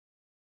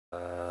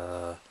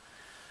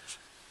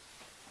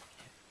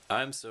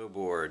I'm so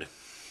bored.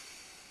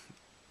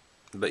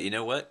 But you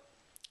know what?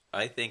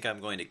 I think I'm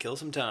going to kill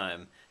some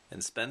time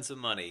and spend some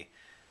money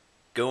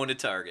going to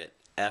Target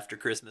after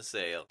Christmas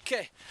sale.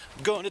 Okay,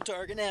 I'm going to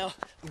Target now.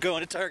 I'm going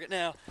to Target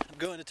now. I'm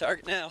going to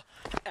Target now.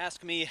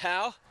 Ask me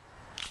how?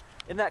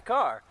 In that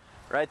car,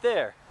 right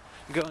there.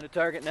 I'm going to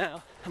Target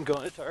now. I'm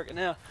going to Target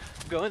now.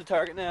 I'm going to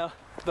Target now.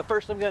 But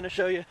first I'm going to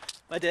show you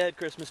my dead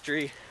Christmas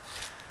tree.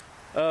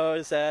 Oh,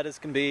 as sad as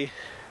can be,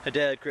 a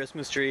dead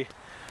Christmas tree.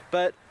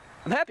 But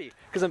I'm happy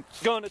because I'm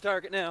going to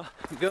Target now.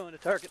 I'm going to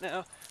Target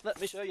now. Let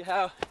me show you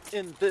how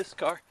in this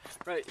car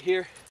right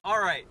here.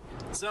 Alright,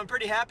 so I'm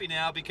pretty happy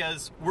now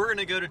because we're going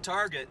to go to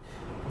Target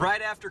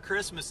right after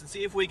Christmas and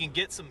see if we can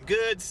get some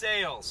good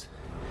sales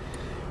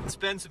and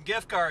spend some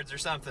gift cards or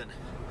something.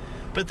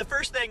 But the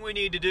first thing we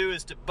need to do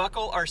is to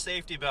buckle our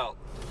safety belt.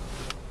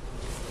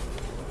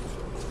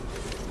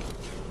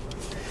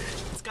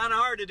 It's kind of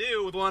hard to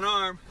do with one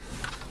arm,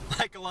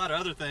 like a lot of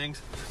other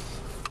things.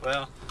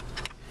 Well,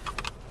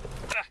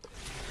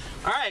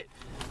 alright,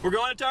 we're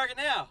going to Target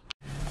now.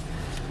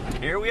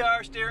 Here we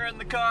are steering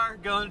the car,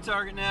 going to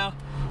Target now.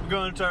 We're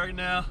going to Target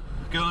now,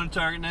 going to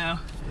Target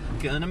now.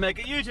 Gonna make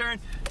a U-turn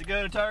to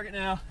go to Target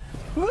now.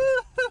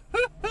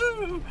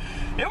 Woo-hoo-hoo-hoo.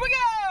 Here we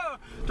go!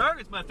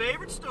 Target's my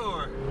favorite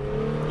store.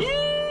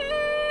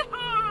 Yeah!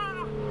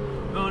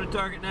 Going to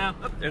Target now.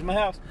 Oh, there's my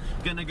house.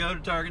 Gonna go to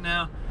Target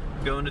now.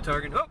 Going to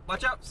Target. Oh,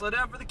 watch out, slow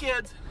down for the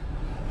kids.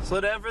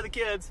 Slow down for the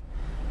kids.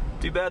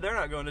 Too bad they're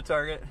not going to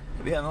Target.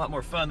 They'll be having a lot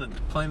more fun than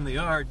playing in the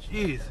yard.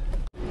 Jeez.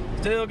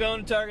 Still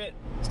going to Target.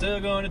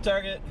 Still going to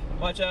Target.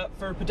 Watch out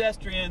for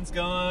pedestrians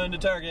going to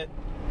Target.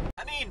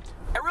 I mean,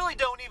 I really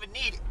don't even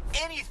need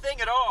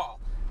anything at all.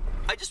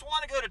 I just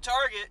want to go to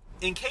Target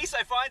in case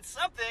I find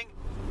something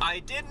I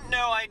didn't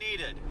know I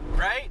needed,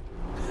 right?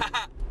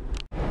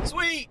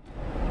 Sweet!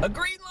 A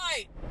green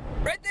light!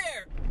 Right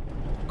there!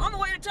 On the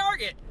way to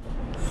Target!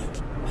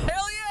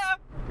 Hell yeah!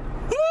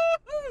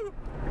 Woo-hoo!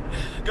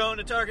 Going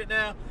to Target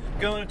now.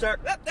 Going to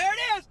Target. Oh, there it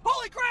is!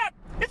 Holy crap!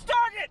 It's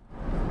Target!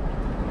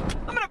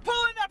 I'm gonna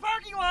pull in that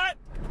parking lot!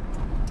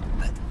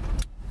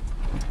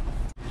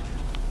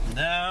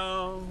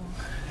 Now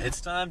it's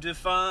time to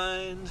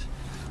find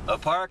a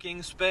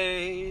parking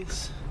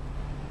space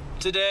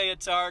today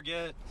at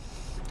Target.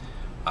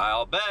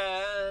 I'll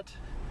bet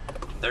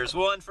there's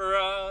one for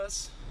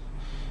us.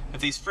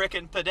 If these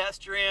frickin'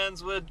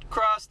 pedestrians would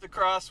cross the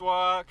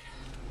crosswalk.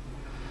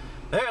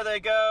 There they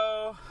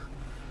go,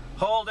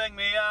 holding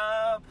me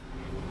up.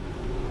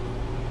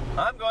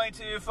 I'm going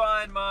to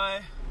find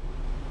my...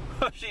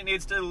 she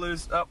needs to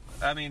lose... oh,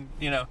 I mean,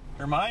 you know,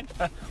 her mind.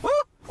 Woo!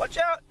 Watch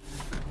out!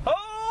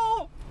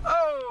 Oh!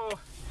 Oh!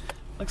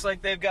 Looks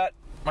like they've got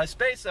my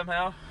space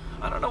somehow.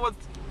 I don't know what...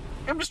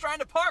 I'm just trying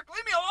to park.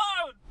 Leave me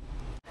alone!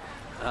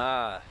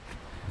 Ah,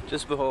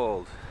 just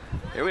behold.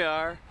 Here we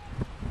are.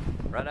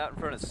 Right out in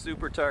front of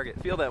Super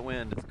Target. Feel that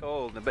wind. It's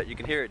cold, and I bet you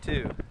can hear it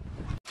too.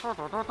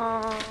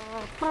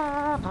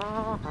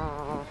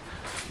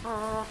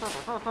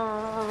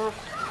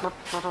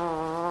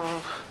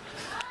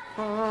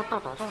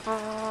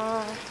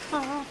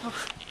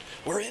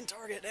 We're in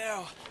Target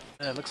now.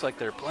 It looks like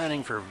they're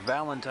planning for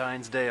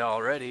Valentine's Day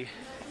already.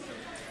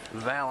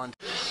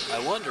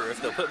 I wonder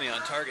if they'll put me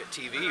on Target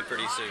TV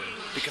pretty soon,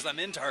 because I'm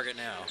in Target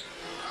now.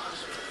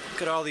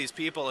 Look at all these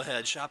people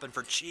ahead shopping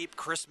for cheap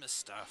Christmas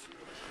stuff.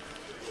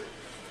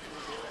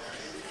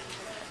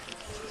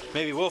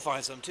 Maybe we'll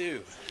find some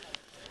too.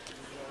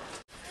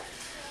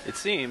 It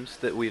seems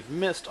that we've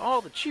missed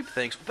all the cheap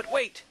things, but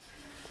wait!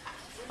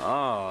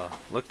 Ah,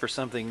 look for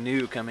something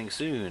new coming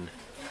soon.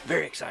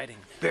 Very exciting,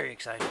 very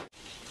exciting.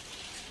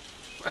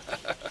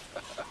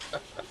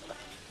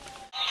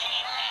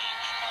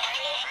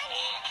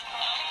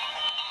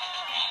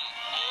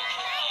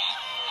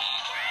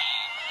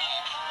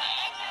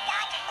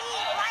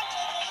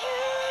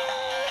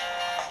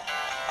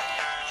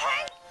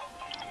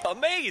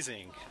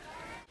 Amazing!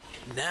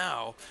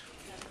 Now,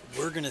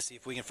 we're gonna see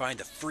if we can find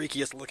the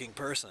freakiest looking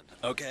person,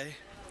 okay?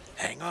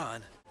 Hang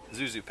on.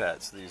 Zuzu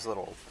Pets, these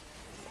little,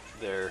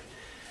 they're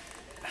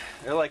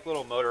like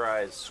little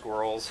motorized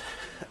squirrels,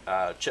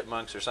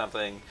 chipmunks or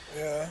something.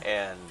 Yeah.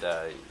 And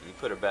you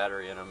put a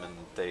battery in them and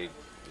they,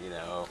 you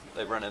know,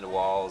 they run into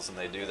walls and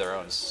they do their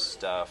own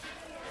stuff.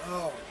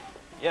 Oh.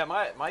 Yeah,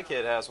 my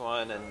kid has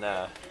one, and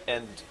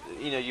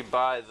you know, you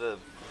buy the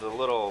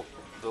little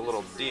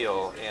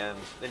deal, and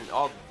then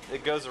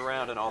it goes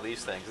around in all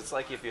these things. It's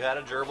like if you had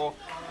a gerbil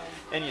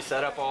and you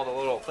set up all the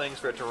little things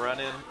for it to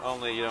run in,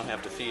 only you don't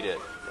have to feed it,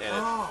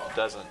 and it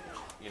doesn't,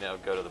 you know,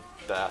 go to the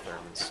bathroom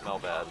and smell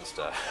bad and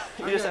stuff.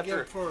 You just have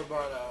to. For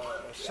about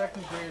a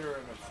second grader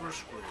and a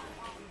first grader.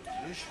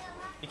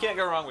 You can't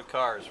go wrong with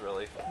cars,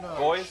 really. No,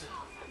 boys?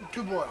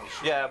 2 boys.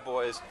 Yeah,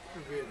 boys.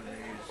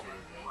 Vietnamese.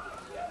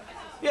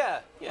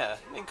 Yeah. I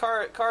mean,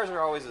 cars are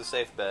always a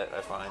safe bet,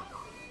 I find.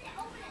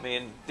 I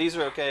mean, these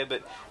are okay,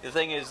 but the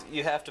thing is,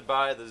 you have to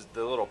buy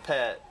the little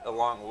pet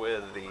along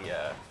with the thing.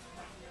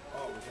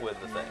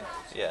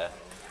 Yeah,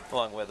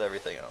 along with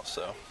everything else.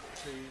 So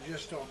So you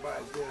just don't buy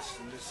this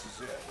and this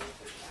is it.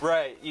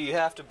 Right, you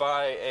have to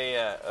buy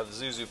a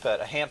Zuzu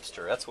Pet, a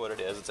hamster. That's what it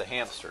is. It's a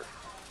hamster.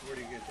 Where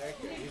do you get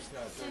that guy? He's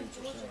not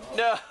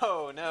 30%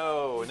 off.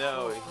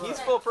 No. He's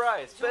full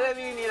price. But I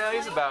mean, you know,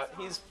 he's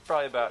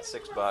probably about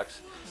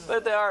 $6.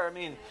 But they are, I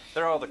mean,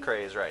 they're all the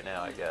craze right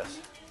now, I guess.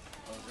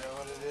 Oh, is that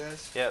what it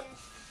is? Yep.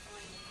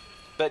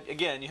 But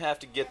again, you have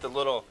to get the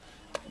little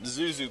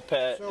Zuzu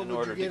Pet So in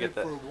order to get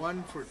that. would you get it for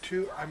one, for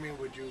two? I mean,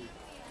 would you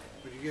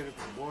get it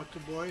for both the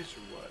boys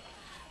or what?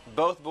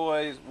 Both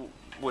boys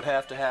would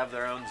have to have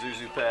their own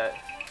Zuzu Pet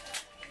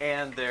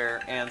and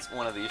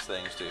one of these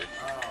things too.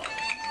 Oh.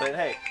 But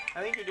hey,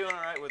 I think you're doing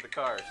all right with the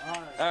cars. All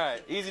right. All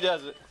right, easy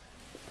does it.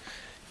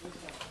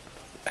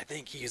 I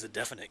think he's a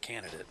definite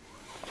candidate.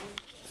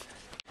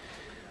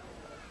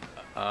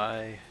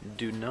 I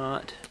do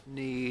not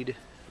need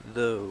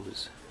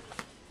those.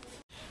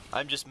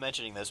 I'm just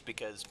mentioning this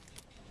because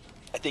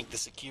I think the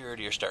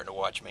security are starting to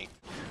watch me.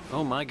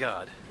 Oh my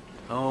God.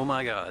 Oh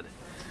my God.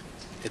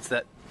 It's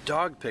that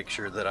dog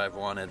picture that I've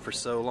wanted for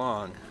so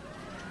long.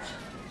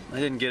 I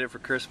didn't get it for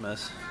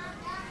Christmas.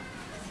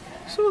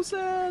 So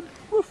sad.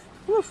 Woof,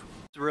 woof.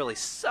 It really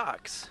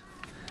sucks.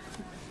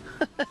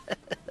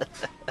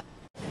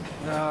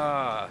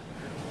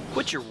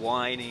 Quit your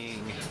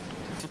whining.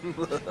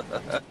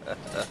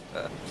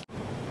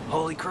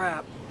 Holy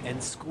crap.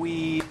 And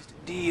squeezed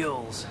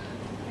deals.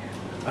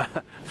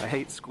 I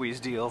hate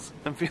squeezed deals.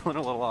 I'm feeling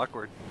a little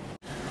awkward.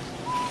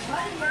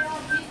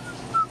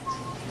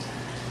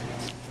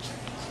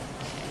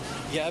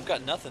 Yeah, I've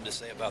got nothing to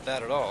say about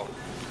that at all.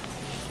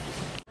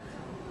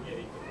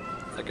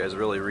 That guy's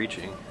really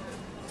reaching.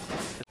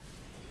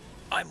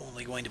 I'm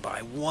only going to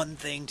buy one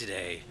thing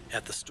today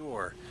at the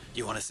store.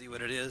 You want to see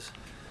what it is?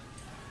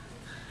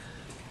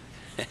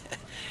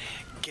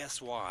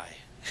 Guess why?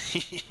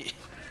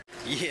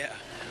 Yeah,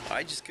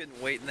 I just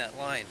couldn't wait in that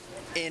line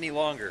any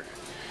longer.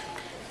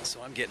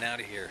 So I'm getting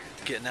out of here.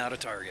 Getting out of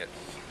Target.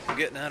 I'm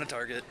getting out of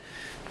Target.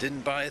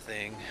 Didn't buy a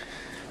thing.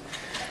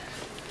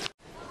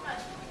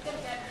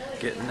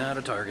 Getting out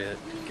of Target.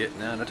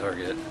 Getting out of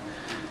Target.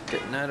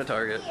 Getting out of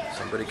Target.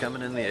 Somebody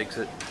coming in the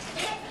exit.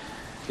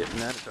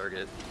 Getting out of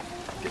Target.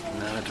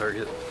 Getting out of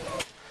Target.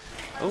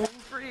 Oh,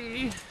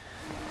 free.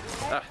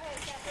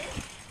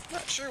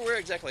 Not sure where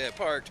exactly I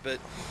parked, but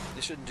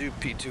it shouldn't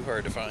be too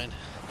hard to find.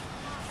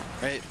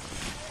 Right?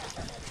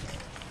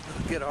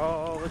 Look at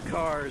all the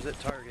cars at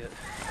Target.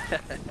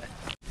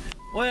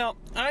 Well,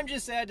 I'm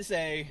just sad to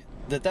say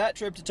that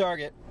trip to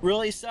Target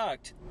really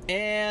sucked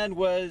and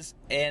was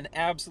an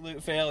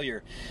absolute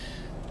failure.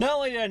 Not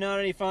only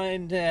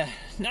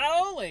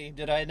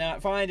did I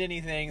not find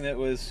anything that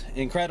was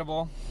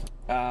incredible,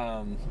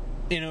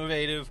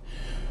 innovative,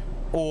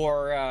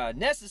 or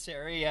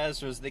necessary,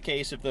 as was the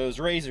case of those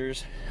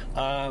razors,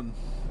 you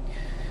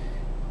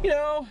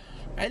know,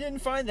 I didn't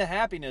find the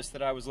happiness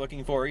that I was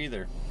looking for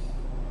either.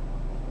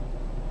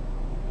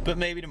 But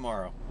maybe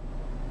tomorrow.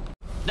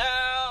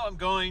 Now I'm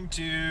going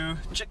to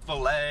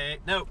Chick-fil-A.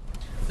 Nope.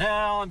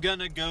 Now I'm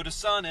gonna go to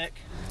Sonic.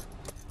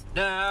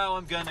 Now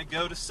I'm gonna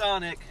go to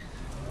Sonic.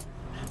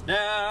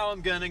 Now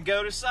I'm gonna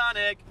go to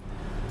Sonic.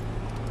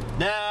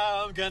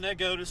 Now I'm gonna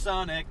go to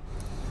Sonic.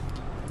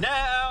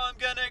 Now I'm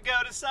gonna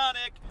go to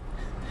Sonic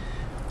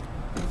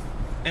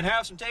and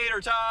have some tater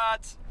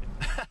tots.